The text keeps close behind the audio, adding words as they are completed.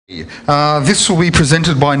This will be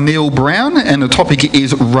presented by Neil Brown, and the topic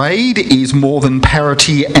is RAID is more than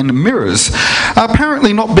parity and mirrors.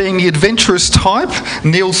 Apparently not being the adventurous type,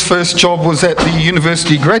 Neil's first job was at the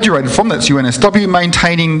university he graduated from, that's UNSW,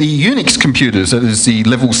 maintaining the Unix computers, that is the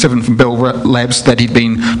level 7 from Bell Labs that he'd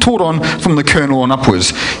been taught on from the kernel on upwards.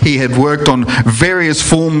 He had worked on various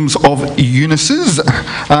forms of Unices,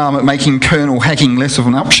 making kernel hacking less of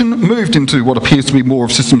an option, moved into what appears to be more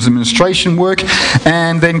of systems administration work,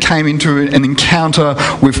 and then came into an encounter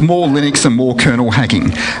with more Linux and more kernel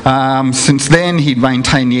hacking. Since then, he'd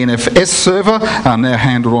maintained the NFS server, now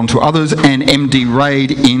handed on to others, and MD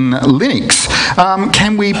RAID in Linux.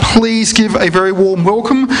 Can we please give a very warm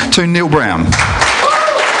welcome to Neil Brown?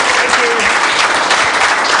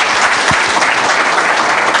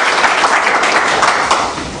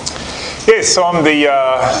 Yes, so I'm the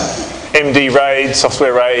MD RAID,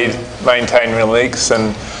 software RAID maintainer in Linux,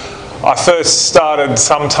 and I first started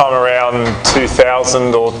sometime around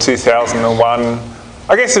 2000 or 2001.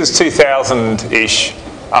 I guess it was 2000-ish.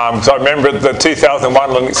 Because I remember at the 2001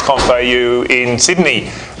 Linux.conf.au in Sydney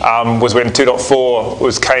was when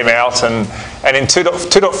 2.4 came out, and in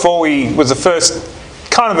 2.4 was the first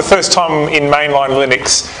time in mainline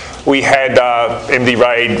Linux we had MD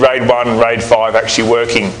RAID, RAID 1, RAID 5 actually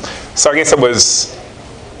working. So I guess it was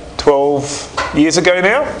 12 years ago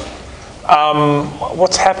now.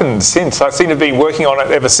 What's happened since? I seem to have been working on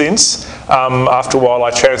it ever since. After a while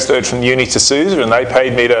I transferred from uni to SUSE, and they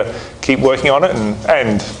paid me to keep working on it,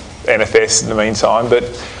 and NFS in the meantime. But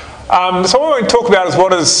so what I want to talk about is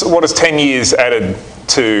what has 10 years added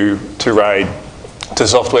to RAID, to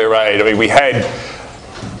software RAID. I mean, we had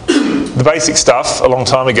the basic stuff a long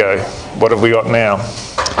time ago. What have we got now?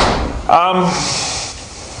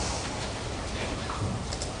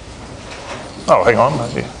 Oh, hang on.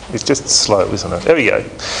 It's just slow, isn't it? There we go.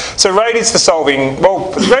 So RAID is for solving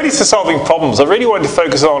problems. I really wanted to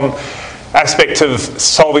focus on aspect of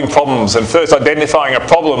solving problems, and first identifying a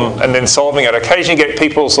problem and then solving it. Occasionally get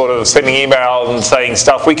people sort of sending emails and saying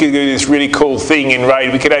stuff, we could do this really cool thing in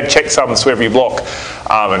RAID, we could add checksums to every block,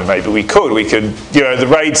 and maybe we could, you know, the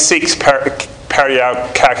RAID 6 parity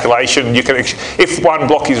calculation, you can, if one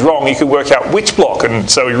block is wrong, you could work out which block, and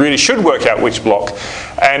so we really should work out which block.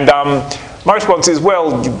 And my response is,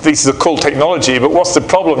 well, this is a cool technology, but what's the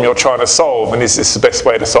problem you're trying to solve, and is this the best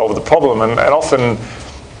way to solve the problem? And often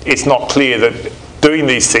it's not clear that doing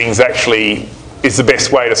these things actually is the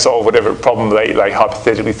best way to solve whatever problem they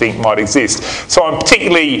hypothetically think might exist. So I'm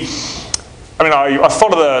particularly, I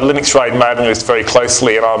follow the Linux RAID mailing list very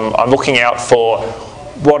closely, and I'm looking out for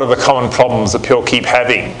what are the common problems that people keep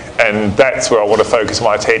having, and that's where I want to focus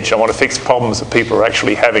my attention. I want to fix problems that people are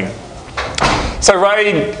actually having. So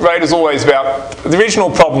RAID is always about the original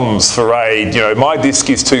problems for RAID. You know, my disk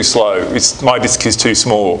is too slow. My disk is too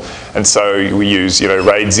small, and so we use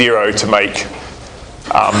RAID 0 to make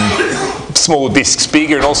small disks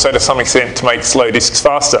bigger, and also to some extent to make slow disks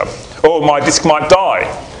faster. Or my disk might die.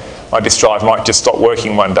 My disk drive might just stop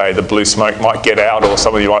working one day. The blue smoke might get out, or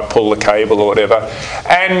somebody might pull the cable or whatever.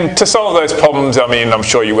 And to solve those problems, I mean, I'm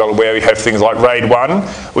sure you're well aware, we have things like RAID 1,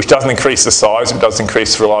 which doesn't increase the size, it does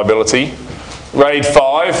increase the reliability. RAID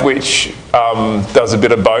 5, which does a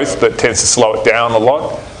bit of both, but tends to slow it down a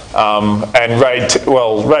lot. And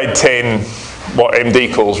RAID 10, what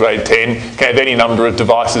MD calls RAID 10, can have any number of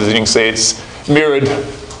devices, and you can see it's mirrored,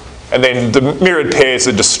 and then the mirrored pairs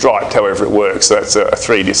are just striped however it works, so that's a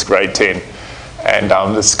 3-disk RAID 10. And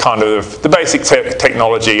that's kind of the basic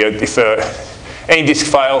technology. If any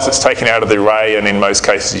disk fails, it's taken out of the array, and in most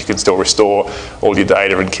cases you can still restore all your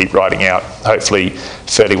data and keep writing out, hopefully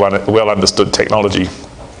fairly well understood technology.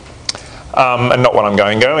 And not what I'm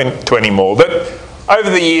going into anymore. But over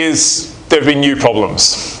the years, there have been new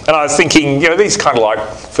problems. And I was thinking, these are kind of like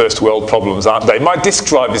first world problems, aren't they? My disk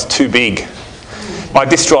drive is too big. My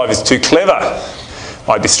disk drive is too clever.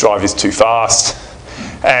 My disk drive is too fast.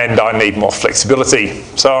 And I need more flexibility.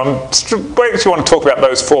 So I actually want to talk about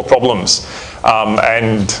those 4 problems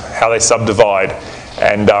and how they subdivide,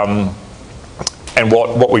 and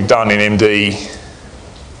what we've done in MD.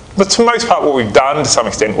 But for the most part what we've done, to some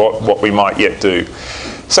extent what we might yet do.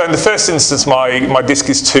 So in the first instance, my disk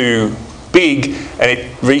is too big and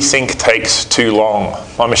resync takes too long.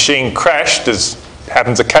 My machine crashed, as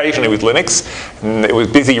happens occasionally with Linux, and it was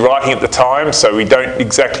busy writing at the time, so we don't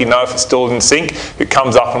exactly know if it's still in sync. It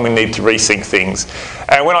comes up and we need to resync things.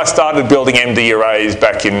 And when I started building MD arrays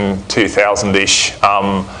back in 2000-ish,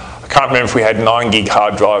 I can't remember if we had 9 gig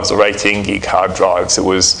hard drives or 18 gig hard drives. It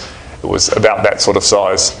was about that sort of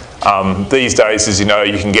size. These days, as you know,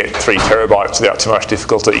 you can get 3 terabytes without too much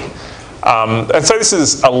difficulty. And so this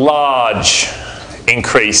is a large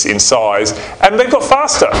increase in size, and they've got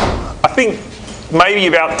faster. I think maybe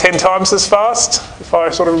about 10 times as fast, if I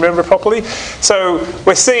sort of remember properly. So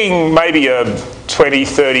we're seeing maybe a 20,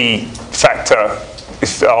 30 factor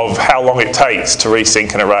of how long it takes to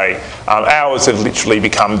resync an array. Hours have literally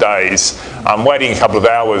become days. Waiting a couple of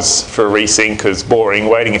hours for a resync is boring.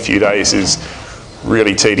 Waiting a few days is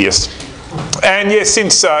really tedious. And yeah,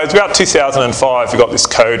 since it's about 2005, we got this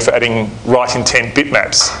code for adding write intent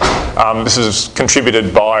bitmaps. This was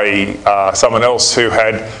contributed by someone else who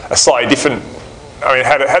had a slightly different, I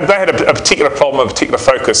mean, they had a particular problem, a particular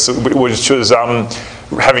focus, which was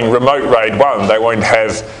having remote RAID 1. They wanted to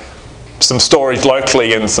have some storage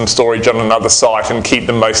locally and some storage on another site and keep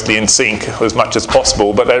them mostly in sync as much as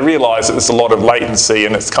possible. But they realised that there's a lot of latency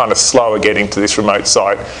and it's kind of slower getting to this remote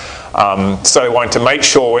site. So they wanted to make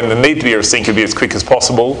sure when there needed to be a sync, it would be as quick as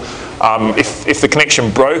possible. If the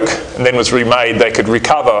connection broke and then was remade, they could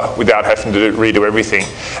recover without having to redo everything.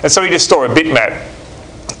 And so you just store a bitmap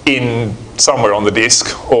in somewhere on the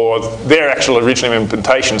disk, or their actual original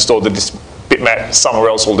implementation stored the bitmap somewhere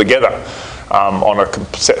else altogether. On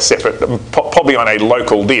a separate, probably on a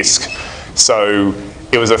local disk. So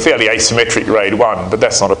it was a fairly asymmetric RAID 1, but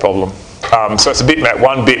that's not a problem. So it's a bitmap,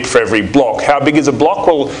 1 bit for every block. How big is a block?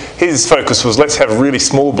 Well, his focus was let's have really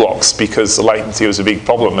small blocks because the latency was a big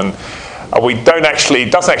problem. And it doesn't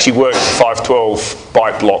actually work for 512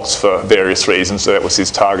 byte blocks for various reasons, so that was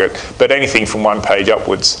his target. But anything from 1 page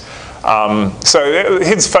upwards. So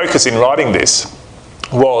his focus in writing this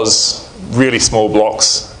was really small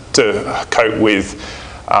blocks to cope with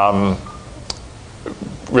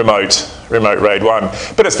remote RAID 1.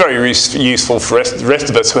 But it's very useful for the rest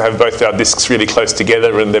of us who have both our disks really close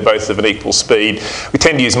together and they're both of an equal speed. We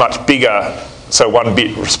tend to use much bigger, so 1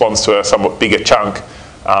 bit responds to a somewhat bigger chunk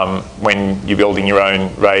when you're building your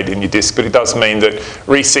own RAID in your disk. But it does mean that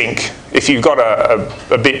resync, if you've got a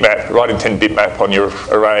bitmap, write intent bitmap on your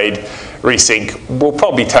RAID, resync will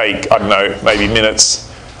probably take, I don't know, maybe minutes.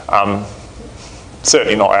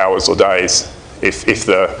 Certainly not hours or days if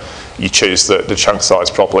you choose the chunk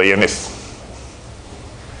size properly, and it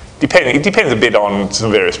depends a bit on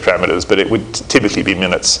some various parameters, but it would typically be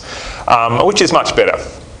minutes, which is much better.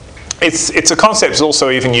 It's a concept that's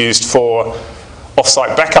also even used for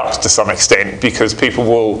off-site backups to some extent, because people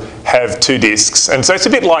will have 2 disks, and so it's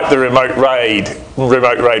a bit like the remote RAID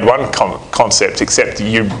 1 concept, except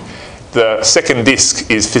the second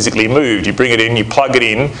disk is physically moved. You bring it in, you plug it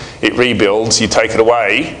in, it rebuilds, you take it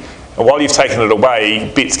away, and while you've taken it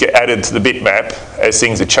away, bits get added to the bitmap as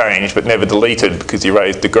things are changed, but never deleted because the array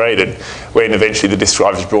is degraded. When eventually the disk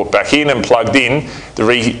drive is brought back in and plugged in, the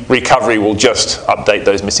recovery will just update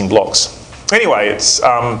those missing blocks. Anyway,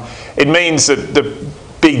 it means that the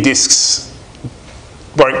big disks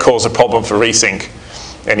won't cause a problem for resync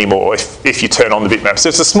anymore if you turn on the bitmap. So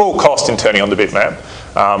it's a small cost in turning on the bitmap.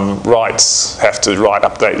 Writes have to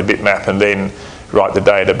update the bitmap and then write the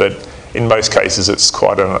data, but in most cases it's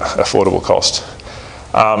quite an affordable cost.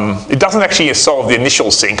 It doesn't actually solve the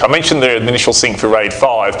initial sync. I mentioned the initial sync for RAID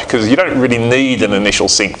 5 because you don't really need an initial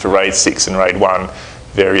sync for RAID 6 and RAID 1,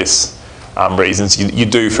 various reasons. You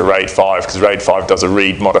do for RAID 5 because RAID 5 does a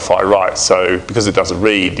read, modify, write, so because it does a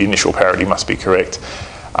read, the initial parity must be correct.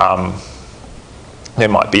 There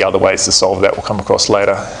might be other ways to solve that we'll come across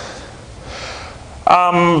later.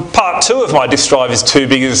 Part 2 of my disk drive is too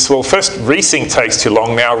big as, well, first resync takes too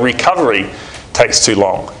long, now recovery takes too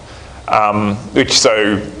long.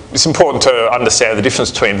 So it's important to understand the difference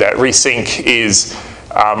between that. Resync is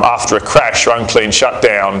after a crash or unclean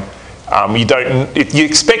shutdown, you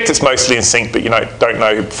expect it's mostly in sync, but you don't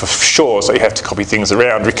know for sure, so you have to copy things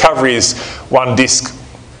around. Recovery is 1 disk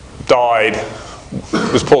died,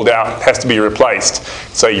 was pulled out, has to be replaced,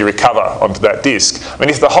 so you recover onto that disk. I mean,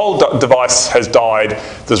 if the whole device has died,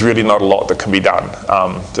 there's really not a lot that can be done.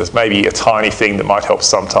 There's maybe a tiny thing that might help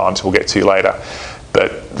sometimes, we'll get to later,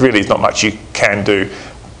 but really there's not much you can do.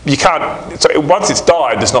 You can't, so once it's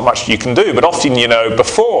died, there's not much you can do, but often you know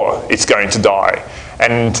before it's going to die.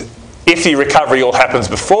 And if the recovery all happens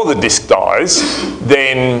before the disk dies,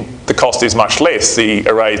 then the cost is much less. The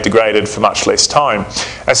array is degraded for much less time.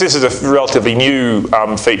 And so this is a relatively new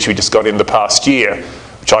feature we just got in the past year,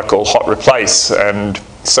 which I call hot replace. And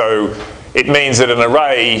so it means that an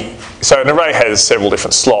array has several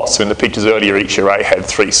different slots. So in the pictures earlier, each array had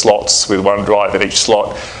 3 slots with 1 drive in each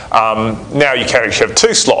slot. Now you can actually have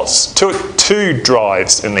 2 slots, two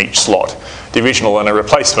drives in each slot, the original and a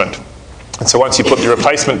replacement. And so once you put the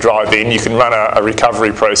replacement drive in, you can run a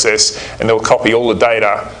recovery process and it'll copy all the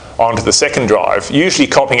data onto the second drive, usually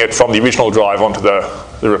copying it from the original drive onto the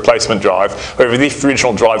the replacement drive. However, if the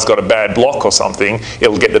original drive's got a bad block or something,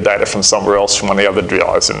 it'll get the data from somewhere else, from one of the other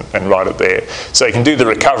drives, and write it there. So you can do the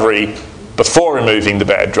recovery before removing the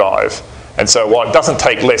bad drive. And so while it doesn't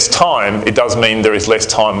take less time, it does mean there is less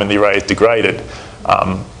time when the array is degraded.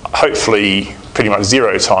 Hopefully pretty much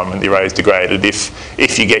zero time when the array is degraded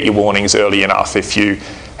if you get your warnings early enough, if you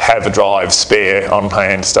have a drive spare on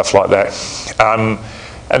hand, stuff like that.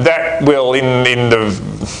 And that will, in the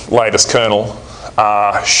latest kernel,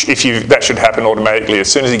 that should happen automatically. As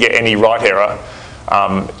soon as you get any write error,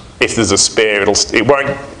 if there's a spare, it won't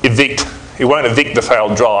evict the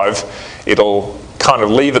failed drive. It'll kind of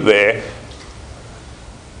leave it there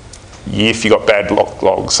if you've got bad block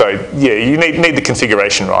logs. So yeah, you need the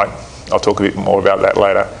configuration right. I'll talk a bit more about that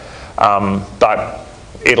later. But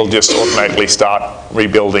it'll just automatically start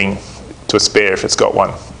rebuilding to a spare if it's got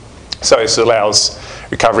one. So this allows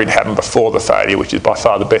recovery to happen before the failure, which is by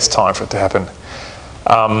far the best time for it to happen.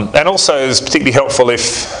 And also is particularly helpful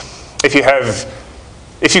if you've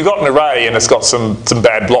got an array and it's got some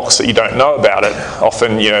bad blocks that you don't know about it.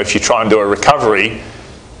 Often, if you try and do a recovery,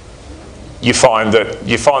 you find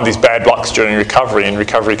these bad blocks during recovery, and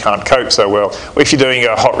recovery can't cope so well. If you're doing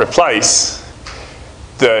a hot replace,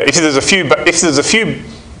 if there's a few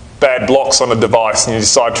bad blocks on a device and you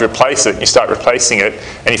decide to replace it, and you start replacing it,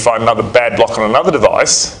 and you find another bad block on another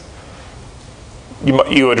device,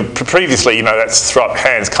 you would previously, that's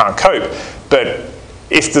hands can't cope. But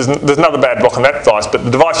if there's another bad block on that device, but the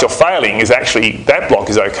device you're failing is actually, that block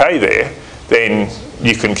is okay there, then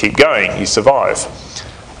you can keep going, you survive.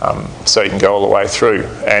 So you can go all the way through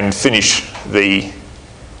and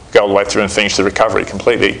go all the way through and finish the recovery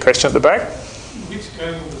completely. Question at the back? Which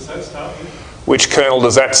kernel does that start with? Which kernel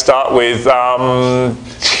does that start with?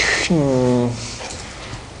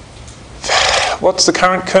 What's the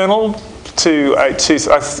current kernel? 3.8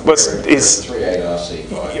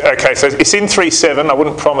 RC5. Okay, so it's in 3.7. I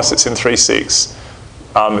wouldn't promise it's in 3.6.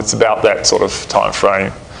 It's about that sort of time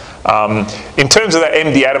frame. In terms of that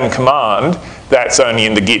mdatom command, that's only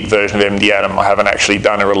in the Git version of mdatom. I haven't actually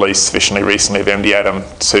done a release sufficiently recently of mdatom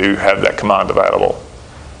to have that command available.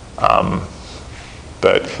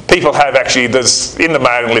 But people have actually, in the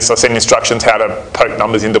mailing list I send instructions how to poke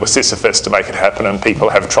numbers into a Sisyphus to make it happen, and people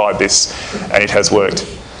have tried this and it has worked.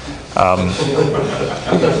 Have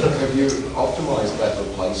you optimised that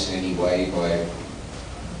replace in any way by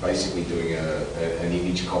basically doing an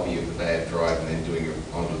image copy of the bad drive and then doing it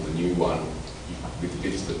onto the new one with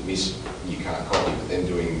bits that miss you can't copy, but then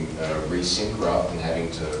doing resync rather than having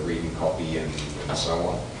to read and copy and so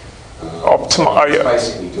on?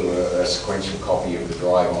 Basically do a sequential copy of the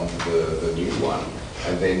drive onto the new one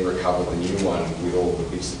and then recover the new one with all the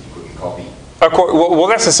bits that you couldn't copy. Well,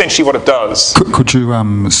 that's essentially what it does. Could you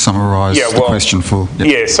summarise the question for? Yep.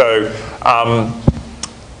 Yeah. So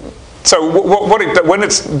when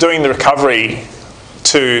it's doing the recovery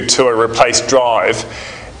to a replaced drive,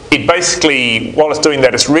 it basically, while it's doing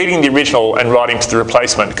that, it's reading the original and writing to the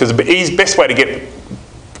replacement, because the best way to get,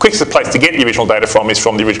 quickest place to get the original data from is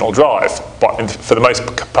from the original drive, for the most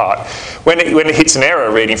part. When it hits an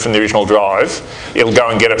error reading from the original drive, it'll go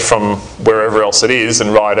and get it from wherever else it is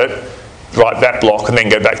and write that block, and then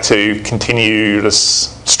go back to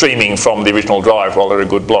continuous streaming from the original drive while they're a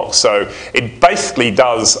good block. So it basically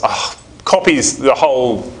copies the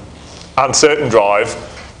whole uncertain drive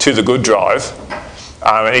to the good drive,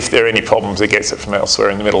 and if there are any problems, it gets it from elsewhere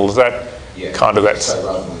in the middle. Is that kind of that? So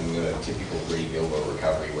rather than a typical rebuild or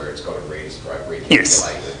recovery where it's got to read a straight recalculate it.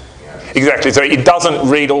 Yes, exactly. So it doesn't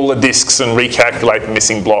read all the disks and recalculate the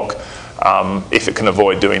missing block if it can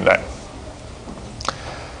avoid doing that.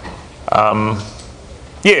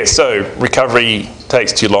 So recovery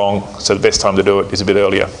takes too long, so the best time to do it is a bit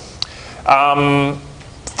earlier.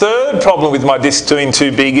 Third problem with my disk being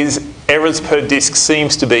too big is errors per disk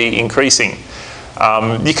seems to be increasing.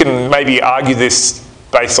 You can maybe argue this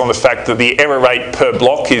based on the fact that the error rate per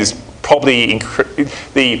block is probably,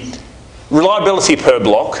 the reliability per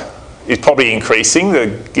block is probably increasing. The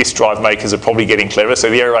disk drive makers are probably getting clever, so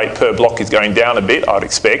the error rate per block is going down a bit, I'd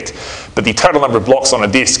expect. But the total number of blocks on a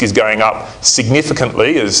disk is going up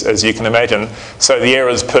significantly, as you can imagine. So the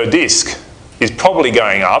errors per disk is probably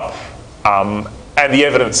going up. And the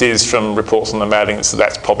evidence is from reports on the mailing list that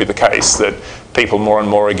that's probably the case, that people more and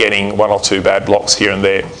more are getting 1 or 2 bad blocks here and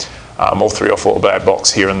there, or 3 or 4 bad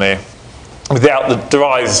blocks here and there. Without the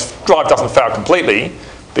drive doesn't fail completely,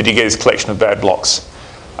 but you get this collection of bad blocks.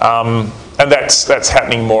 And that's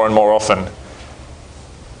happening more and more often.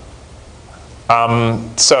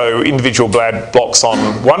 So individual bad blocks on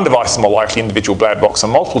one device is more likely, individual bad blocks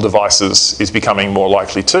on multiple devices is becoming more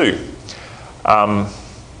likely too.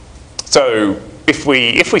 So if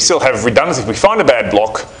we still have redundancy, if we find a bad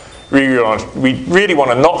block, we really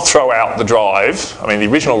want to not throw out the drive. I mean, the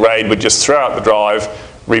original RAID would just throw out the drive,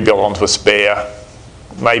 rebuild onto a spare,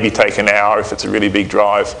 maybe take an hour if it's a really big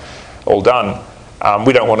drive, all done.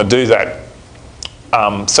 We don't want to do that.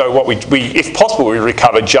 So what we, if possible, we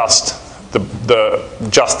recover just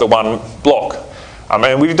the one block.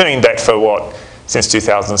 And we've been doing that for what, since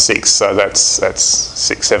 2006, so that's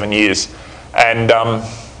 6-7 years. And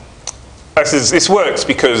this works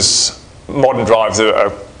because modern drives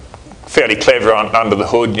are fairly clever under the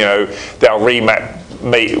hood. You know, they'll remap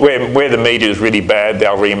where the media is really bad,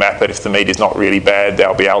 they'll remap it. If the media is not really bad,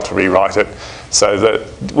 they'll be able to rewrite it. So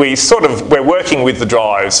that we're working with the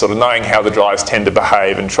drives, sort of knowing how the drives tend to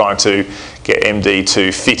behave and trying to get MD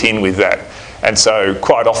to fit in with that. And so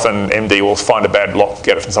quite often MD will find a bad block,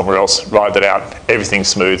 get it from somewhere else, ride that out, everything's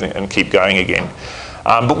smooth and keep going again.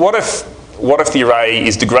 But what if the array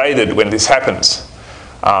is degraded when this happens?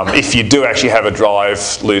 If you do actually have a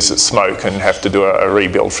drive lose its smoke and have to do a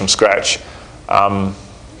rebuild from scratch,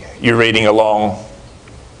 you're reading along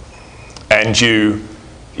and you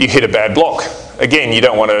hit a bad block. Again, you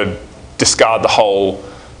don't want to discard the whole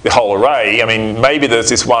array. I mean, maybe there's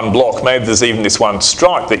this one block, maybe there's even this one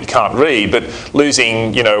stripe that you can't read, but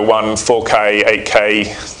losing, you know, one 4K, 8K,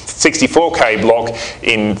 64K block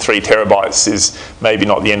in 3 terabytes is maybe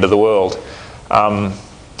not the end of the world.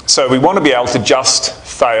 So we want to be able to just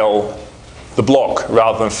fail the block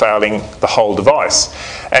rather than failing the whole device.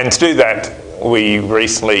 And to do that, we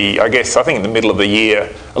recently, I think in the middle of the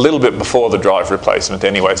year, a little bit before the drive replacement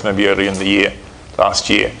anyways, maybe early in the year, last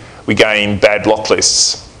year, we gained bad block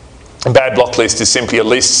lists. A bad block list is simply a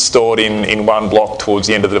list stored in one block towards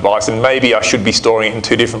the end of the device, and maybe I should be storing it in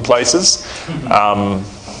 2 different places.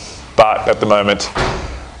 But at the moment,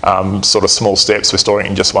 sort of small steps, we're storing it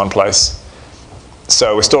in just one place.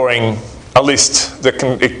 So we're storing a list that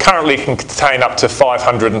it currently can contain up to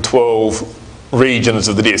 512 regions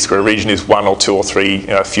of the disk, where a region is 1 or 2 or 3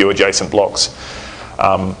 few adjacent blocks.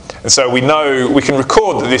 And so we know we can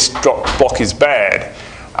record that this block is bad.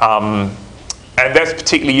 And that's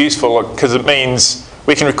particularly useful because it means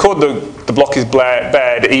we can record the block is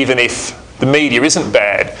bad even if the media isn't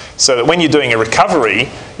bad. So that when you're doing a recovery,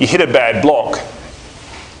 you hit a bad block,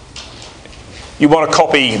 you want to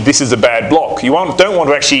copy this is a bad block. You don't want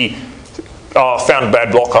to actually, found a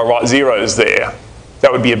bad block, I'll write zeros there.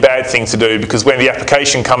 That would be a bad thing to do because when the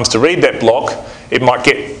application comes to read that block, it might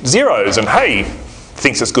get zeros and hey,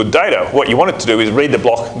 thinks it's good data. What you want it to do is read the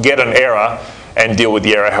block, get an error, and deal with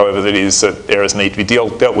the error however it is that errors need to be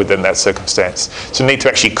dealt with in that circumstance. So you need to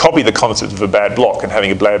actually copy the concept of a bad block, and having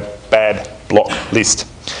a bad block list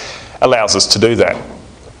allows us to do that.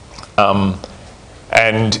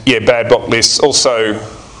 And yeah, bad block lists also,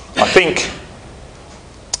 I think,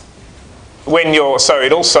 when you're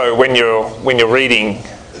reading,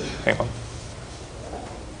 hang on.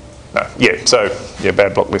 No, yeah, so yeah,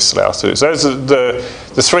 bad block lists allow us to do. So those are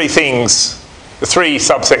the 3 things. The 3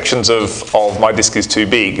 subsections of my disk is too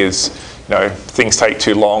big is, things take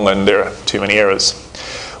too long and there are too many errors.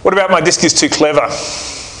 What about my disk is too clever?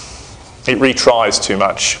 It retries too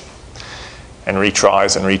much and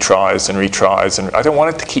retries and retries and retries, and I don't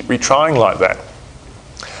want it to keep retrying like that.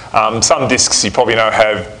 Some disks you probably know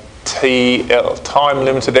have time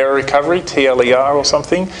limited error recovery, TLER or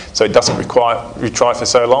something, so it doesn't retry for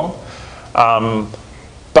so long.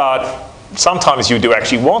 But sometimes you do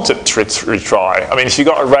actually want it to retry. I mean, if you've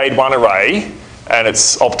got a RAID 1 array and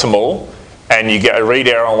it's optimal and you get a read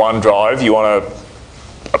error on one drive, you want to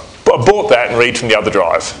abort that and read from the other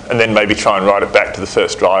drive and then maybe try and write it back to the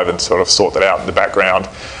first drive and sort of sort that out in the background.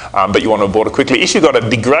 But you want to abort it quickly. If you've got a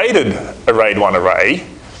degraded RAID 1 array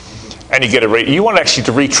and you get a read, you want actually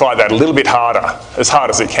to retry that a little bit harder, as hard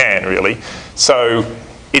as it can, really. So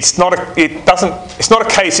it's not a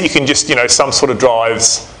case that you can just, some sort of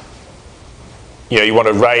drives, you want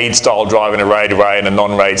a RAID style drive and a RAID array and a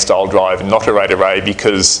non-RAID style drive and not a RAID array,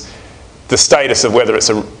 because the status of whether it's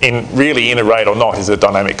really in a RAID or not is a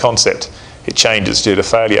dynamic concept. It changes due to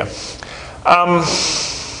failure.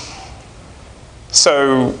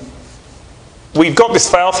 So we've got this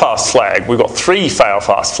fail-fast flag. We've got 3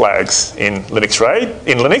 fail-fast flags in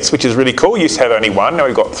Linux, which is really cool. We used to have only 1, now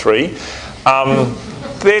we've got 3.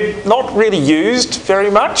 They're not really used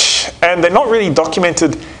very much, and they're not really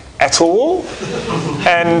documented at all.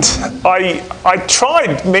 And I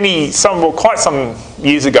tried quite some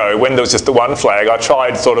years ago when there was just the 1 flag, I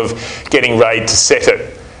tried sort of getting RAID to set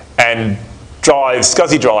it, and drives,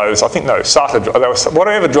 SCSI drives, I think no, SATA,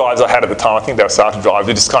 whatever drives I had at the time, I think they were SATA drives,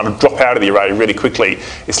 they just kind of drop out of the array really quickly.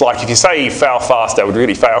 It's like if you say fail fast, they would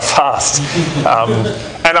really fail fast.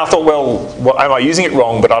 And I thought, well, am I using it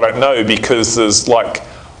wrong? But I don't know, because there's like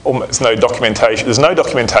almost no documentation. There's no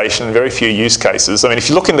documentation and very few use cases. I mean, if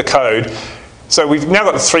you look in the code, so we've now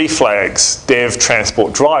got 3 flags, dev,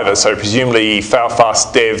 transport, driver. So presumably fail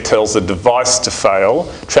fast dev tells the device to fail,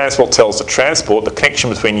 transport tells the transport, the connection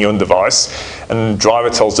between you and device, and driver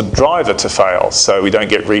tells the driver to fail. So we don't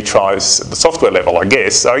get retries at the software level, I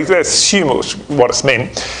guess. So let's assume what it's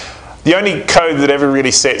meant. The only code that ever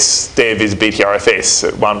really sets dev is BTRFS.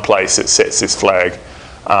 At one place it sets this flag.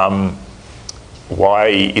 Why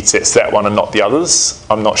it sets that one and not the others,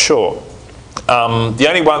 I'm not sure. The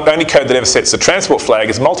only code that ever sets the transport flag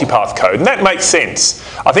is multipath code, and that makes sense.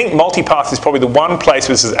 I think multipath is probably the one place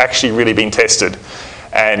where this has actually really been tested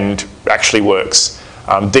and actually works.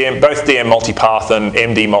 Both DM multipath and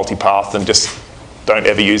MD multipath, and just don't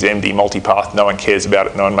ever use MD multipath. No one cares about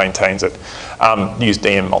it. No one maintains it. Use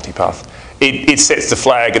DM multipath. It sets the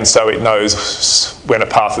flag, and so it knows when a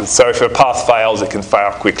path is. So if a path fails, it can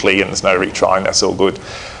fail quickly, and there's no retrying. That's all good.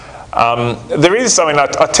 There is, I mean, I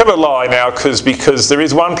tell a lie now because there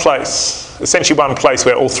is one place, essentially one place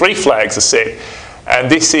where all 3 flags are set, and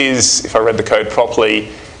this is, if I read the code properly,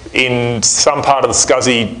 in some part of the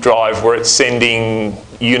SCSI drive where it's sending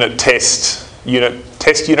test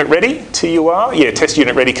unit ready, TUR? Yeah, test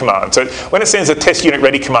unit ready command. So when it sends a test unit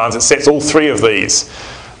ready commands, it sets all 3 of these.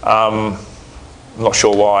 I'm not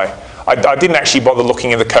sure why. I didn't actually bother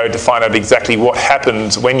looking in the code to find out exactly what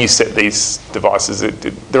happens when you set these devices.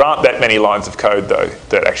 There aren't that many lines of code, though,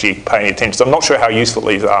 that actually pay any attention. So I'm not sure how useful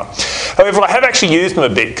these are. However, I have actually used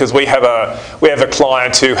them a bit, because we have a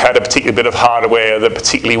client who had a particular bit of hardware that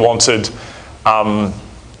particularly wanted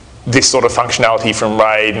this sort of functionality from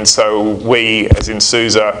RAID, and so we, as in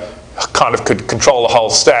SUSE, kind of could control the whole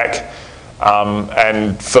stack.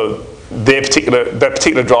 And for that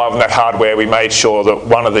particular drive on that hardware, we made sure that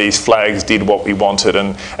one of these flags did what we wanted,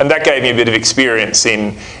 and that gave me a bit of experience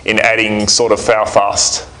in adding sort of fail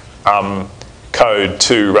fast code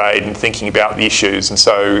to RAID and thinking about the issues. And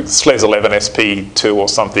so SLES 11 SP2 or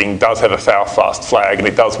something does have a fail fast flag, and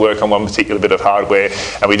it does work on one particular bit of hardware,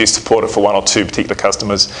 and we do support it for 1 or 2 particular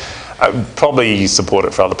customers. Probably support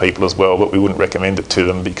it for other people as well, but we wouldn't recommend it to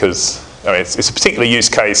them, because I mean, it's a particular use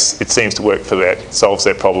case. It seems to work for that. It solves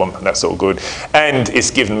their problem, and that's all good. And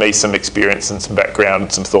it's given me some experience and some background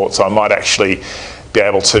and some thoughts, so I might actually be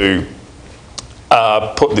able to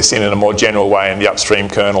put this in a more general way in the upstream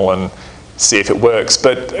kernel and see if it works.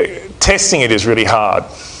 But testing it is really hard,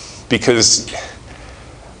 because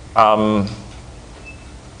I've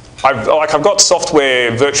got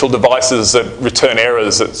software virtual devices that return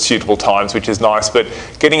errors at suitable times, which is nice, but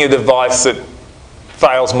getting a device that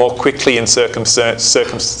fails more quickly in certain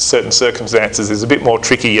circumstances is a bit more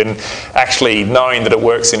tricky, and actually knowing that it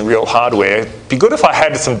works in real hardware. It'd be good if I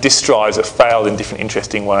had some disk drives that failed in different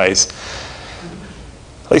interesting ways.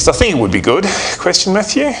 At least I think it would be good. Question,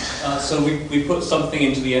 Matthew? So we put something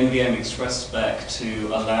into the NVM Express spec to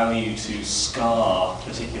allow you to scar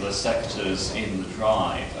particular sectors in the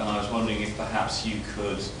drive, and I was wondering if perhaps you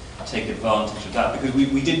could take advantage of that, because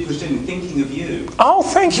we did put in thinking of you. Oh,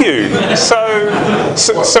 thank you. So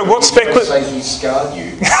what spec was? Say he scarred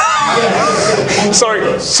you. Sorry.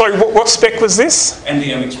 What spec was this?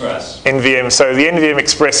 NVM Express. NVM. So the NVM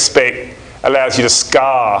Express spec allows you to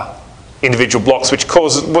scar individual blocks, which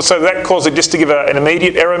causes. So that causes it just to give an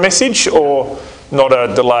immediate error message, or not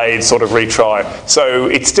a delayed sort of retry. So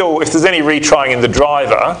it's still, if there's any retrying in the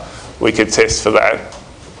driver, we could test for that.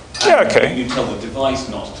 Yeah, okay. You tell the device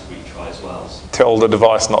not to retry as well. Tell the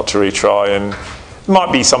device not to retry, and it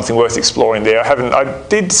might be something worth exploring there. I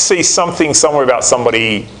did see something somewhere about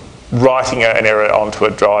somebody writing an error onto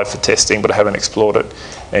a drive for testing, but I haven't explored it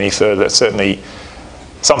any further. It's certainly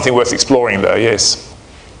something worth exploring, though. Yes.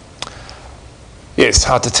 Yes,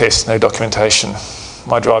 hard to test. No documentation.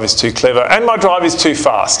 My drive is too clever, and my drive is too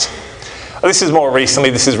fast. This is more recently.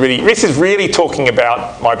 This is really talking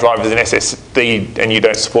about my drive is an SSD, and you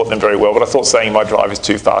don't support them very well. But I thought saying my drive is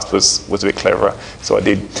too fast was a bit cleverer, so I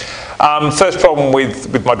did. First problem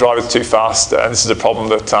with my drive is too fast, and this is a problem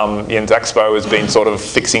that Jens Axbo has been sort of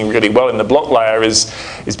fixing really well in the block layer, is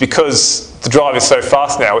because the drive is so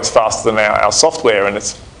fast now. It's faster than our software, and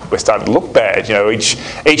we're starting to look bad. You know, each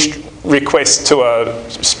request to a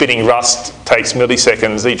spinning Rust takes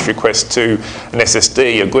milliseconds. Each request to an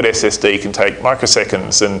SSD, a good SSD, can take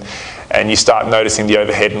microseconds, and you start noticing the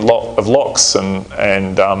overhead of locks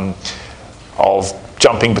and of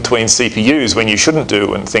jumping between CPUs when you shouldn't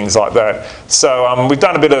do, and things like that. So we've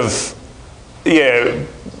done a bit of yeah,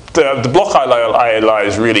 the block ALI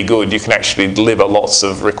is really good. You can actually deliver lots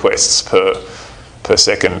of requests per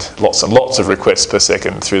second, lots and lots of requests per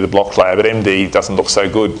second through the block layer, but MD doesn't look so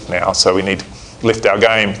good now, so we need to lift our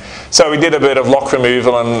game. So we did a bit of lock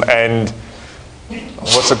removal and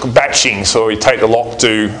batching, so we take the lock,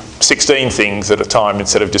 do 16 things at a time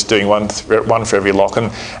instead of just doing one for every lock,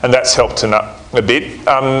 and that's helped a bit.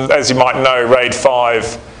 As you might know, RAID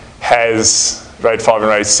 5 and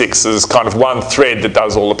RAID 6 is kind of one thread that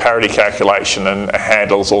does all the parity calculation and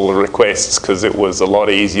handles all the requests, because it was a lot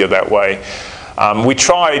easier that way. We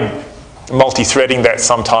tried multi-threading that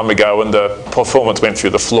some time ago, and the performance went through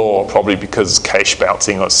the floor, probably because cache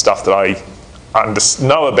bouncing or stuff that I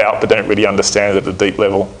know about but don't really understand at a deep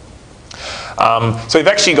level. So we've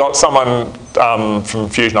actually got someone from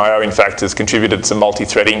Fusion.io, in fact, has contributed some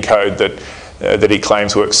multi-threading code that he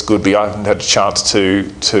claims works good. We haven't had a chance to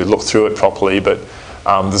look through it properly, but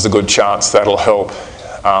there's a good chance that'll help,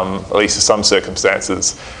 at least in some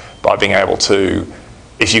circumstances, by being able to,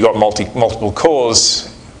 if you've got multiple cores,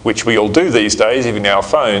 which we all do these days, even in our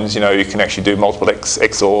phones, you can actually do multiple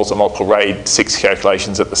XORs or multiple RAID 6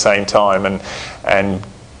 calculations at the same time and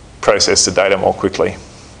process the data more quickly.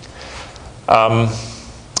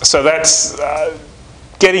 So that's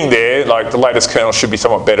getting there. Like, the latest kernel should be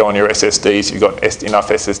somewhat better on your SSDs. You've got enough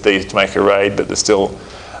SSDs to make a RAID, but there's still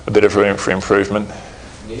a bit of room for improvement.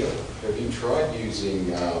 Neil, have you tried using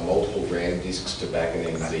multiple RAM disks to back an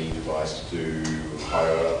MD device to do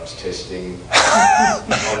higher-ups testing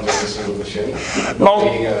on a single machine?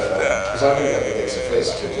 Because I think it's a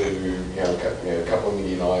first to do a couple of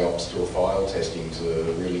million IOPS to a file testing to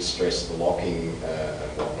really stress the locking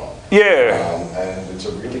and whatnot. Yeah. And it's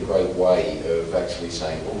a really great way of actually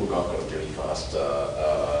saying, oh look, I've got a really fast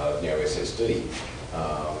SSD,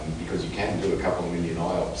 because you can do a couple of million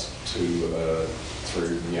IOPS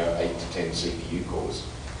through 8 to 10 CPU cores.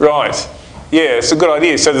 Right. Yeah, it's a good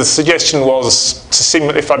idea. So the suggestion was to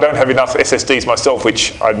simulate, if I don't have enough SSDs myself,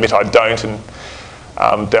 which I admit I don't, and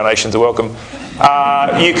donations are welcome,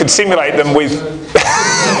 you could simulate them with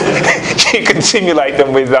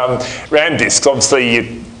RAM disks. Obviously,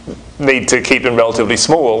 you need to keep them relatively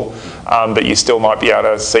small, but you still might be able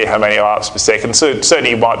to see how many IOPS per second. So it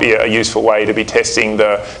certainly might be a useful way to be testing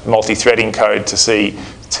the multi-threading code to see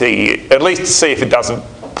at least to see if it doesn't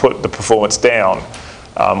put the performance down,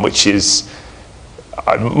 which is,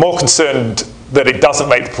 I'm more concerned that it doesn't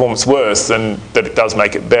make the performance worse than that it does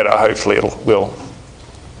make it better. Hopefully it will.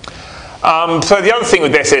 So the other thing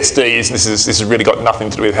with SSDs, this has really got nothing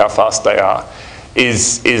to do with how fast they are,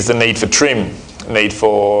 is the need for trim, need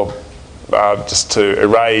for just to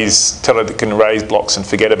tell it can erase blocks and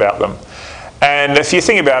forget about them. And if you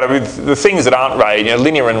think about it, with the things that aren't RAID,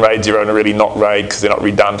 linear and RAID 0 are really not RAID because they're not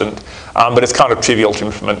redundant, but it's kind of trivial to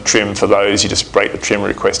implement trim for those. You just break the trim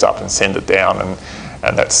request up and send it down, and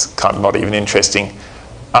that's kind of not even interesting.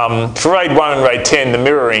 For RAID 1 and RAID 10, the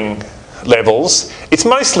mirroring levels, it's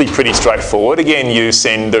mostly pretty straightforward. Again, you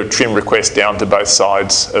send the trim request down to both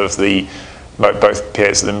sides of both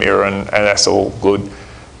pairs of the mirror, and that's all good.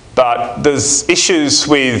 But there's issues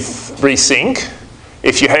with resync.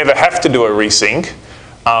 If you ever have to do a resync,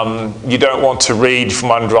 you don't want to read from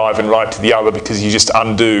one drive and write to the other, because you just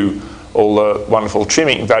undo all the wonderful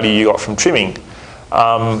trimming value you got from trimming.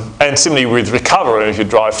 And similarly with recover, if your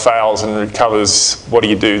drive fails and recovers, what do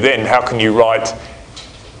you do then? How can you write?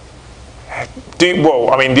 Well,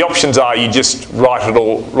 I mean, the options are you just write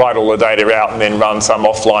all the data out and then run some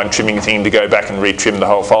offline trimming thing to go back and retrim the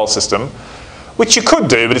whole file system, which you could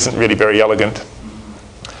do, but isn't really very elegant.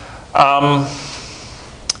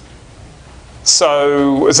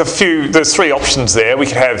 So there's three options there. We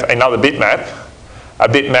could have another bitmap, a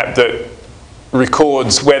bitmap that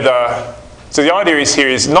records whether, so the idea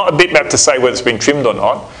is not a bitmap to say whether it's been trimmed or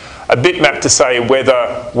not, a bitmap to say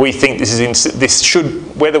whether we think this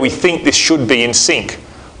should be in sync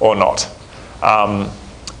or not.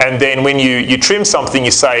 And then when you trim something, you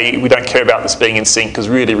say we don't care about this being in sync, because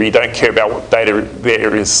really we don't care about what data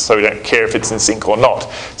there is, so we don't care if it's in sync or not.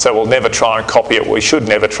 So we'll never try and copy it. We should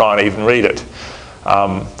never try and even read it.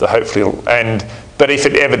 But if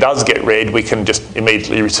it ever does get read, we can just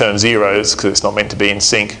immediately return zeros because it's not meant to be in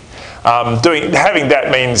sync. Having that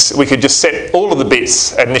means we could just set all of the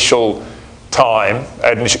bits at initial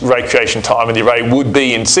array creation time, and the array would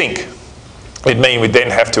be in sync. It'd mean we'd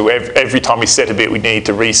then have to, every time we set a bit, we'd need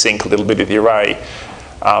to resync a little bit of the array,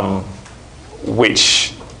 how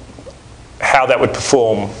that would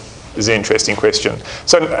perform is an interesting question.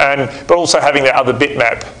 But also having that other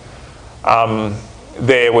bitmap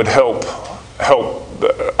there would help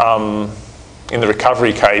in the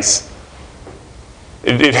recovery case,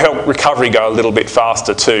 It'd help recovery go a little bit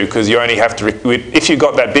faster too, because you only have to, if you've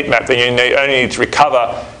got that bitmap, then you only need to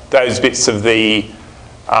recover those bits of the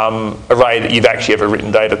array that you've actually ever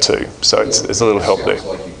written data to. So it's a little help there.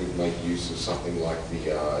 Sounds like you could make use of something like the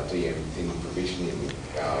DM thin provisioning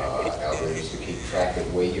algorithms to keep track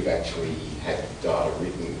of where you've actually had data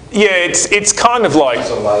written. Yeah, it's kind of like... It's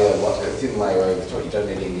a layer, like a thin layer over the top. You don't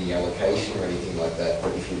need any allocation or anything like that.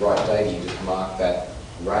 But if you write data, you just mark that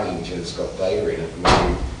range and it's got data in it. And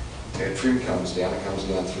when trim comes down, it comes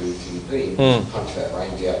down through thin P. You just punch that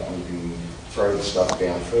range out and you can throw the stuff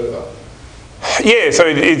down further. Yeah, so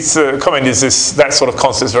it's comment is that sort of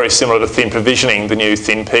concept is very similar to thin provisioning, the new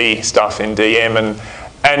thin P stuff in DM,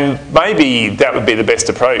 and maybe that would be the best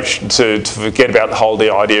approach to forget about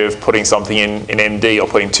the idea of putting something in MD or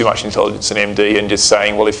putting too much intelligence in MD and just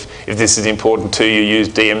saying, well, if this is important to you, use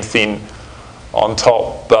DM thin on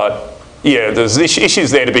top. But yeah, there's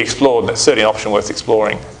issues there to be explored. That's certainly an option worth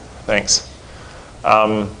exploring. Thanks.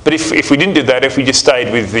 But if we didn't do that, if we just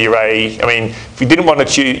stayed with the array, I mean, if we didn't want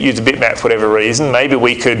to use a bitmap for whatever reason, maybe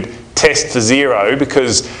we could test for 0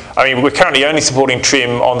 because, I mean, we're currently only supporting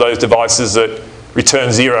trim on those devices that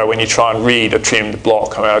return 0 when you try and read a trimmed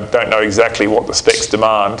block. I mean, I don't know exactly what the specs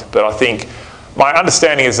demand, but I think my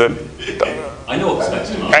understanding is that... I know what the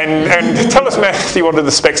specs demand. And tell us, Matthew, what do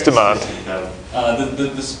the specs demand?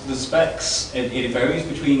 The specs, it varies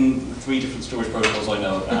between 3 different storage protocols I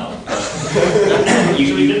know about.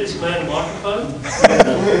 Should we get this man a microphone?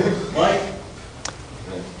 Mike?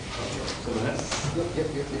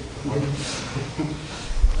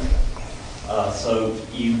 So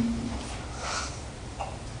you...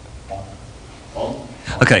 On?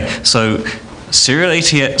 Okay, so serial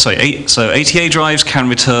ATA, so ATA drives can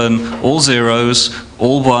return all zeros,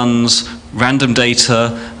 all ones, random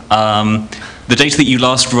data, the data that you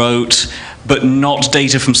last wrote, but not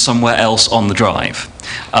data from somewhere else on the drive.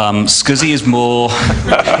 SCSI is more,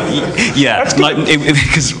 yeah,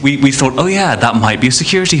 because we thought, oh yeah, that might be a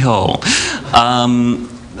security hole.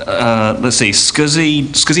 Let's see,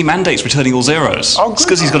 SCSI mandates returning all zeros. Oh,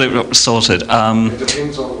 SCSI's got it sorted. It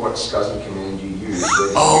depends on what SCSI command you use.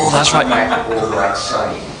 Oh, that's right. Or write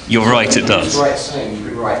same. You're right, it does. If you write same, you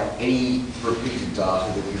can write any repeated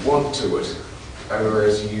data that you want to it.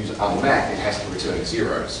 Whereas you use unmap, it has to return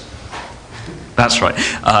zeros. That's right.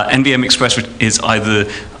 NVM Express is either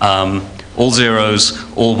all zeros,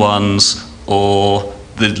 all ones, or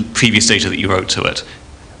the previous data that you wrote to it.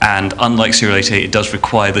 And unlike serial ATA, it does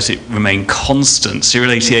require that it remain constant.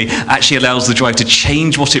 Serial ATA actually allows the drive to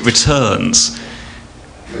change what it returns.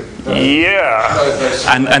 Yeah.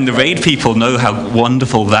 And the RAID people know how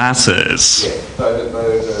wonderful that is. Yeah,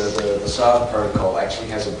 the SAR protocol actually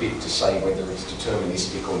has a bit to say whether it's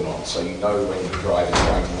deterministic or not, so you know when the drive is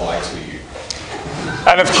going to lie to you.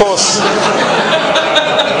 And of course...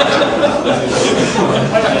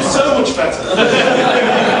 It's so much better.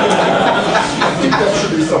 I think that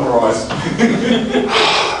should be summarised.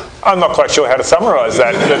 I'm not quite sure how to summarise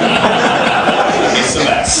that. It's a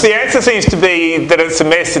mess. The answer seems to be that it's a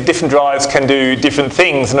mess, that different drives can do different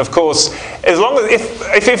things. And of course, as long as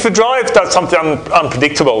if a drive does something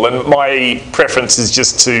unpredictable, then my preference is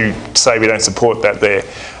just to say we don't support that there.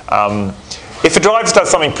 If a drive does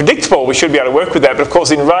something predictable, we should be able to work with that. But of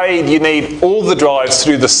course, in RAID, you need all the drives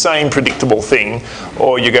to do the same predictable thing,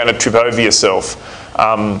 or you're going to trip over yourself.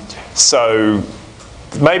 So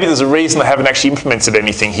maybe there's a reason they haven't actually implemented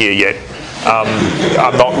anything here yet.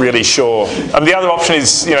 I'm not really sure. And the other option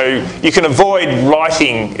is, you can avoid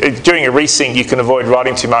writing, during a resync, you can avoid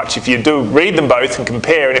writing too much. If you do read them both and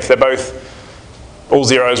compare, and if they're both all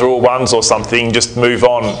zeros or all ones or something, just move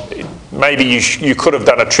on. Maybe you could have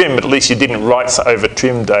done a trim, but at least you didn't write over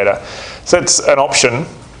trim data. So it's an option.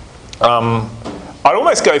 I'd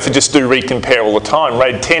almost go for just do read compare all the time.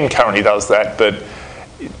 RAID 10 currently does that, but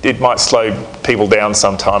it might slow people down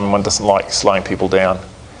sometime, and one doesn't like slowing people down.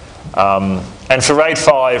 And for RAID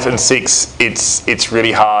 5 and 6, it's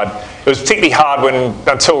really hard. It was particularly hard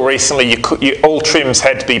until recently, all trims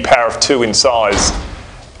had to be power of 2 in size,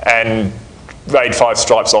 and RAID 5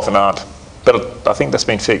 stripes often aren't. But I think that's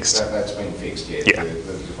been fixed. That's been fixed, yeah. Yeah.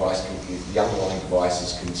 The underlying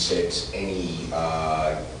devices can set any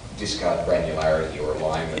discard granularity or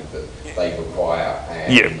alignment that they require,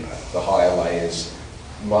 and the higher layers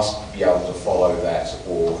must be able to follow that,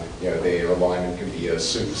 or their alignment can be a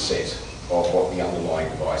superset of what the underlying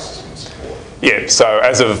devices can support. Yeah, so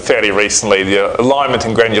as of fairly recently, the alignment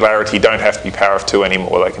and granularity don't have to be power of 2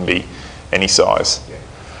 anymore. They can be any size. Yeah.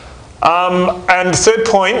 And the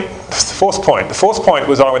fourth point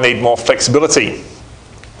was I would need more flexibility.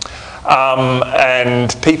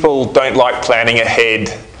 And people don't like planning ahead.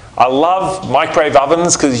 I love microwave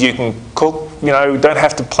ovens because you can cook, don't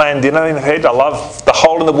have to plan dinner in ahead. I love the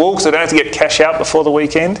hole in the wall because I don't have to get cash out before the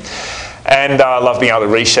weekend. And I love being able to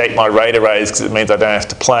reshape my RAID arrays because it means I don't have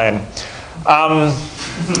to plan.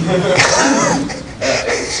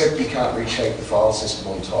 Except you can't reshape the file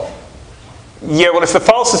system on top. Yeah, well, if the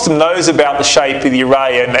file system knows about the shape of the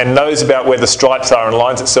array and knows about where the stripes are and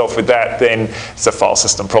aligns itself with that, then it's a file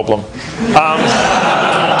system problem.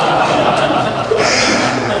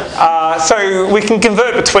 So we can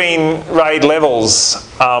convert between RAID levels.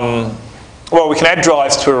 Well, we can add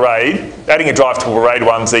drives to a RAID. Adding a drive to a RAID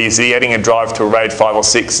 1's easy. Adding a drive to a RAID 5 or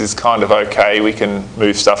 6 is kind of okay. We can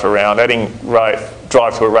move stuff around. Adding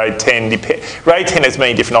drive to a RAID 10, RAID 10 has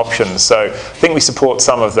many different options, so I think we support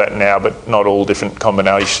some of that now, but not all different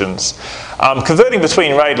combinations. Converting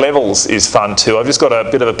between RAID levels is fun too. I've just got a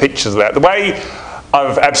bit of a picture of that. The way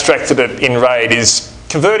I've abstracted it in RAID is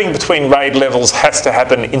converting between RAID levels has to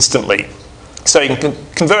happen instantly. So you can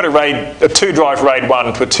convert a 2-drive RAID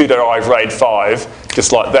 1 to a 2-drive RAID 5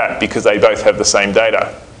 just like that because they both have the same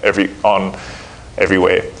data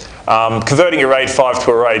everywhere. Converting a RAID 5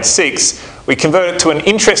 to a RAID 6, we convert it to an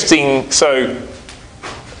interesting, so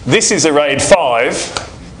this is a RAID 5,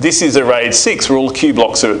 this is a RAID 6 where all the Q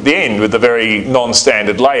blocks are at the end with a very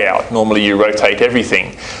non-standard layout. Normally you rotate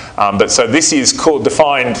everything. But so this is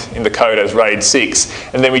defined in the code as RAID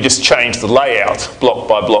 6, and then we just change the layout block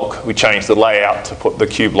by block. We change the layout to put the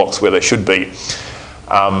Q blocks where they should be.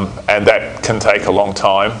 And that can take a long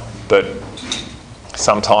time, but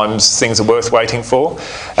sometimes things are worth waiting for.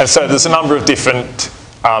 And so there's a number of different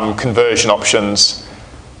conversion options.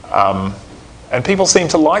 And people seem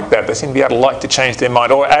to like that. They seem to be able to change their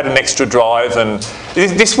mind or add an extra drive. And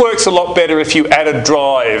this works a lot better if you add a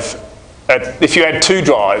drive. If you add 2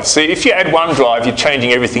 drives, so if you add 1 drive, you're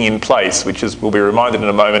changing everything in place, which we'll be reminded in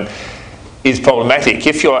a moment, is problematic.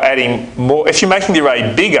 If you're adding more, if you're making the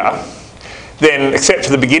array bigger, then except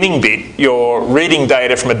for the beginning bit, you're reading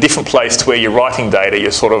data from a different place to where you're writing data.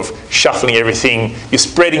 You're sort of shuffling everything. You're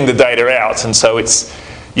spreading the data out, and so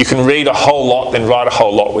you can read a whole lot, then write a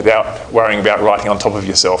whole lot without worrying about writing on top of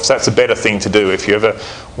yourself. So that's a better thing to do if you ever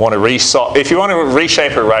want to reshape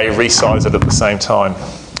an array, resize it at the same time.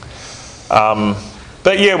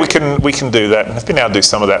 But yeah, we can do that, and I've been able to do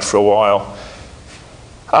some of that for a while.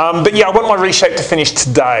 But yeah, I want my reshape to finish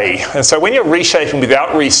today. And so when you're reshaping without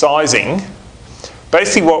resizing,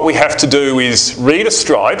 basically what we have to do is read a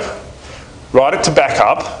stripe, write it to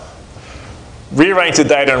backup, rearrange the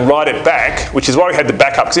data and write it back, which is why we had the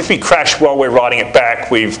backup, because if we crash while we're writing it back,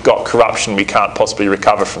 we've got corruption, we can't possibly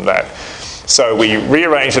recover from that. So we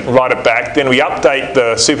rearrange it and write it back, then we update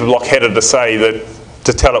the superblock header to say that,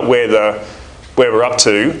 to tell it where we're up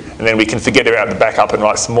to, and then we can forget about the backup and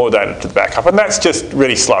write some more data to the backup. And that's just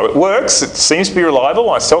really slow. It works, it seems to be reliable.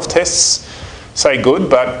 My self-tests say good,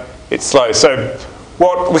 but it's slow. So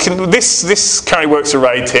what we can, this currently works at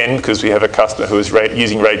RAID 10 because we have a customer who is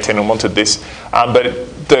using RAID 10 and wanted this, but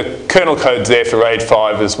the kernel code's there for RAID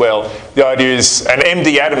 5 as well. The idea is, an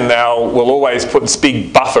MD atom now will always put this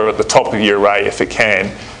big buffer at the top of your array if it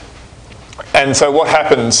can. And so what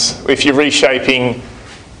happens if you're reshaping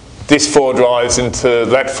this 4 drives into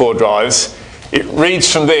that 4 drives, it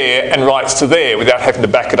reads from there and writes to there without having to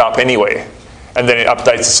back it up anywhere. And then it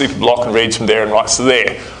updates the super block and reads from there and writes to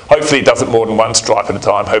there. Hopefully it does it more than 1 stripe at a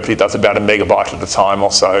time. Hopefully it does about 1 megabyte at a time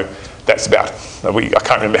or so. That's about, I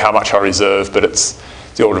can't remember how much I reserve, but it's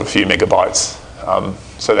the order of a few megabytes.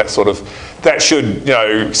 So that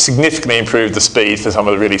should significantly improve the speed for some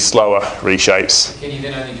of the really slower reshapes. Can you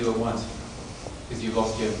then only do it once? Because you've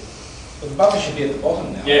lost your... But the buffer should be at the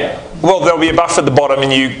bottom now. Yeah. Well, there'll be a buffer at the bottom,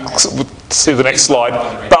 and you see the next slide.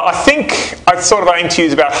 But I think I sort of aim to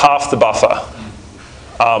use about half the buffer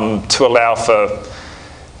to allow for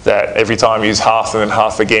that every time you use half and then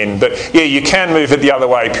half again. But yeah, you can move it the other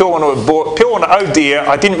way. People want to oh dear,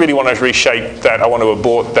 I didn't really want to reshape that. I want to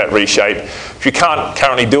abort that reshape. If you can't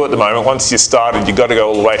currently do it at the moment, once you're started, you've got to go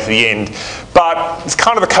all the way to the end. But it's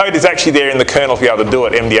kind of the code is actually there in the kernel to be able to do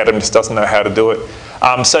it. MD atom just doesn't know how to do it.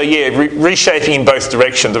 So yeah, reshaping in both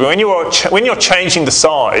directions. I mean, when you're changing the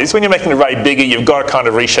size, when you're making an array bigger, you've got to kind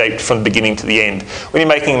of reshape from the beginning to the end. When you're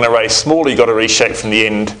making an array smaller, you've got to reshape from the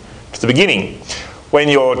end to the beginning. When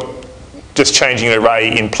you're just changing an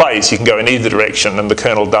array in place, you can go in either direction, and the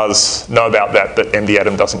kernel does know about that, but MD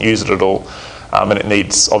atom doesn't use it at all, and it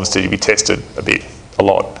needs obviously to be tested a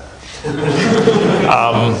lot.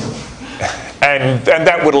 And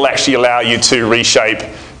that would actually allow you to reshape,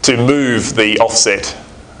 to move the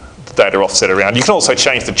data offset around. You can also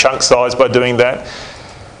change the chunk size by doing that,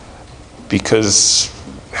 because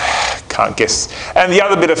can't guess. And the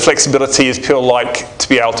other bit of flexibility is Pill like to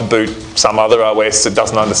be able to boot some other OS that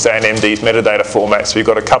doesn't understand MD's metadata formats. We've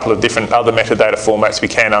got a couple of different other metadata formats we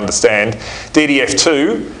can understand.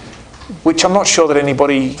 DDF2, which I'm not sure that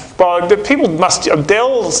anybody, well, people must,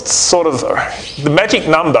 Dell's sort of, the magic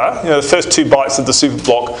number, you know, the first 2 bytes of the super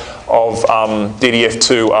block of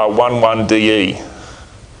DDF2 are 11DE,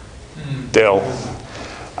 Dell.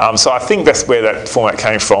 So I think that's where that format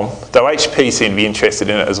came from, though HP seem to be interested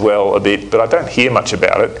in it as well a bit, but I don't hear much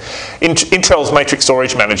about it. Intel's Matrix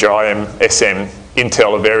Storage Manager, IMSM,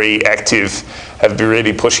 Intel are very active, have been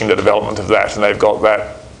really pushing the development of that, and they've got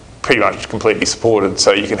that pretty much completely supported.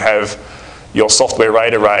 So you can have your software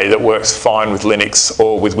RAID array that works fine with Linux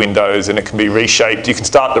or with Windows, and it can be reshaped. You can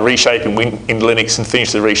start the reshape in Linux and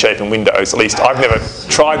finish the reshape in Windows. At least I've never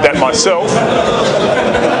tried that myself.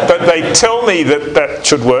 But they tell me that that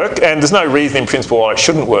should work, and there's no reason in principle why it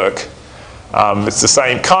shouldn't work. It's the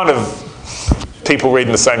same kind of people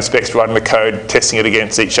reading the same specs, writing the code, testing it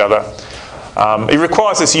against each other. It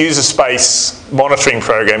requires this user space monitoring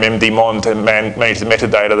program, MDMon, to manage the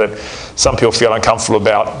metadata that some people feel uncomfortable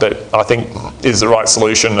about, but I think is the right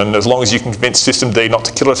solution. And as long as you can convince systemd not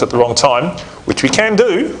to kill it at the wrong time, which we can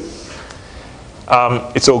do,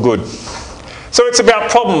 it's all good. So it's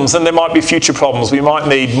about problems, and there might be future problems. We might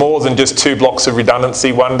need more than just 2 blocks of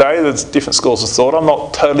redundancy one day. There's different schools of thought. I'm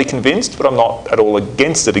not totally convinced, but I'm not at all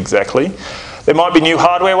against it exactly. There might be new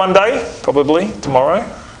hardware one day, probably tomorrow,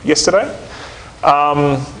 yesterday.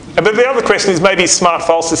 But the other question is maybe smart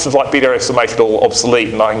file systems like BDRS will make it all obsolete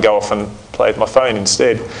and I can go off and play with my phone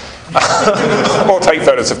instead. Or take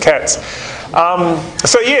photos of cats.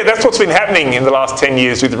 So yeah, that's what's been happening in the last 10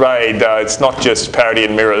 years with RAID. It's not just parity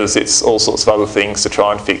and mirrors, it's all sorts of other things to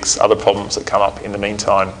try and fix other problems that come up in the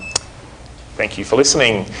meantime. Thank you for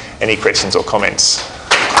listening. Any questions or comments?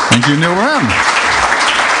 Thank you, Neil Brown.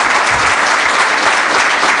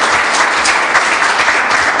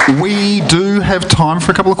 We do have time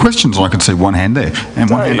for a couple of questions. I can see one hand there and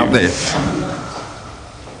one hand up there.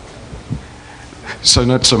 So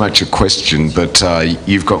not so much a question, but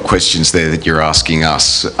you've got questions there that you're asking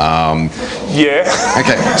us. Yeah.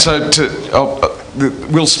 Okay, so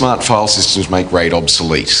will smart file systems make RAID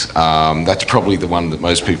obsolete? That's probably the one that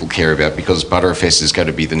most people care about because Btrfs is going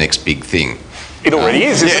to be the next big thing. It already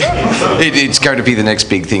is, isn't it? It's going to be the next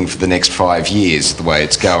big thing for the next 5 years, the way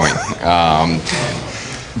it's going.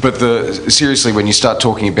 But seriously, when you start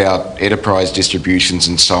talking about enterprise distributions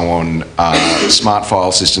and so on, smart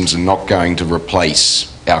file systems are not going to replace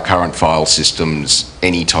our current file systems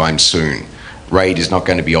anytime soon. RAID is not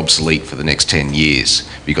going to be obsolete for the next 10 years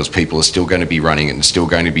because people are still going to be running it and still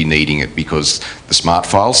going to be needing it because the smart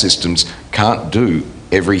file systems can't do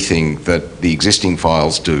everything that the existing file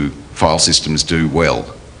systems do well.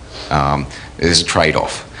 There's a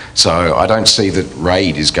trade-off. So I don't see that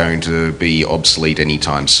RAID is going to be obsolete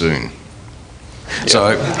anytime soon. Yeah.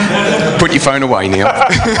 So put your phone away, Neil.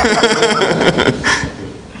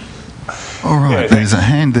 All right, there's a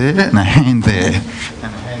hand there and a hand there and a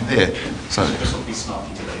hand there. So This will be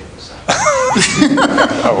snarky today for a second.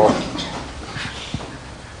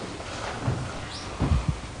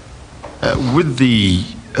 With the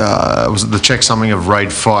was it the checksumming of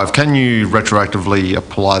RAID 5? Can you retroactively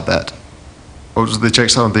apply that? Or was it the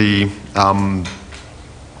checksum of the?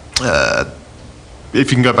 If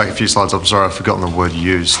you can go back a few slides, I'm sorry, I've forgotten the word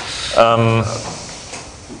you used.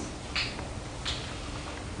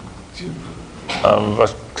 I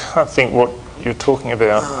can't think what you're talking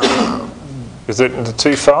about. Is it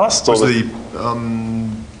too fast? Or was the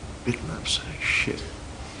bitmaps? Shit.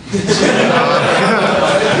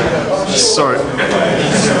 Sorry.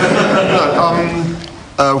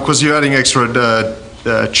 No, because you're adding extra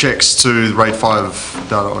checks to RAID 5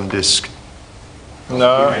 data on disk.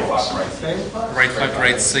 No. RAID 5 to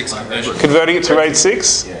RAID 6 conversion. Converting it to RAID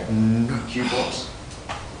 6? Yeah. Q-blocks.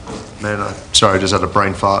 Man, sorry, I just had a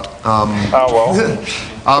brain fart. Oh well.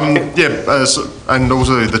 And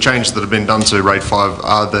also the changes that have been done to RAID 5,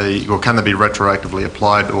 can they be retroactively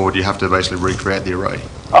applied, or do you have to basically recreate the array?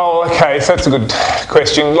 Oh, okay, so that's a good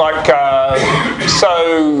question.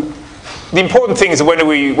 So the important thing is that when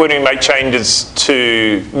we make changes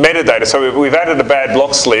to metadata, so we've added a bad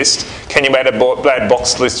blocks list, can you add a bad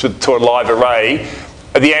box list to a live array?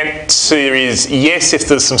 The answer is yes, if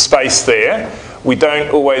there's some space there. We don't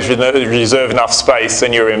always reserve enough space,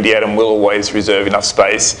 then your MD-Atom will always reserve enough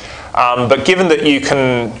space. But given that you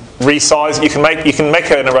can resize, you can make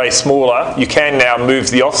an array smaller, you can now move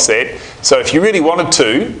the offset. So if you really wanted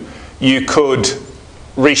to, you could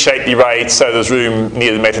reshape the array so there's room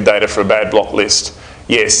near the metadata for a bad block list.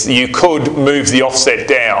 Yes, you could move the offset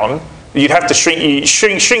down you'd have to shrink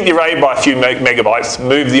the array by a few megabytes,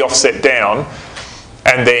 move the offset down,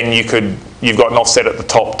 and then you've got an offset at the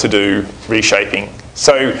top to do reshaping.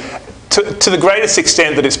 So to the greatest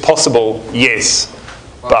extent that it's possible, yes,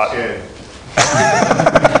 but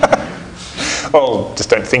well, just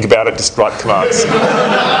don't think about it, just write commands.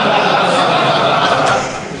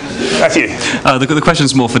 Matthew. The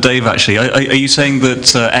question's more for Dave, actually. Are you saying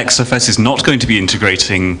that XFS is not going to be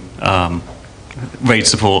integrating RAID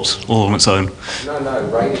support all on its own? No,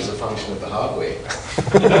 RAID is a function of the hardware.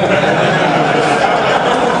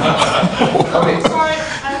 Sorry,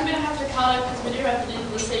 I'm going to have to cut it because we do have to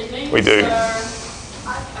leave this evening. We do. So I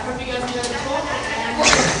hope you guys enjoyed the talk.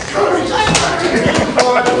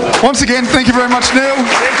 Once again, thank you very much, Neil.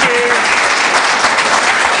 Thank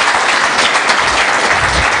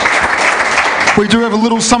you. We do have a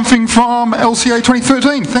little something from LCA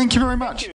 2013. Thank you very much.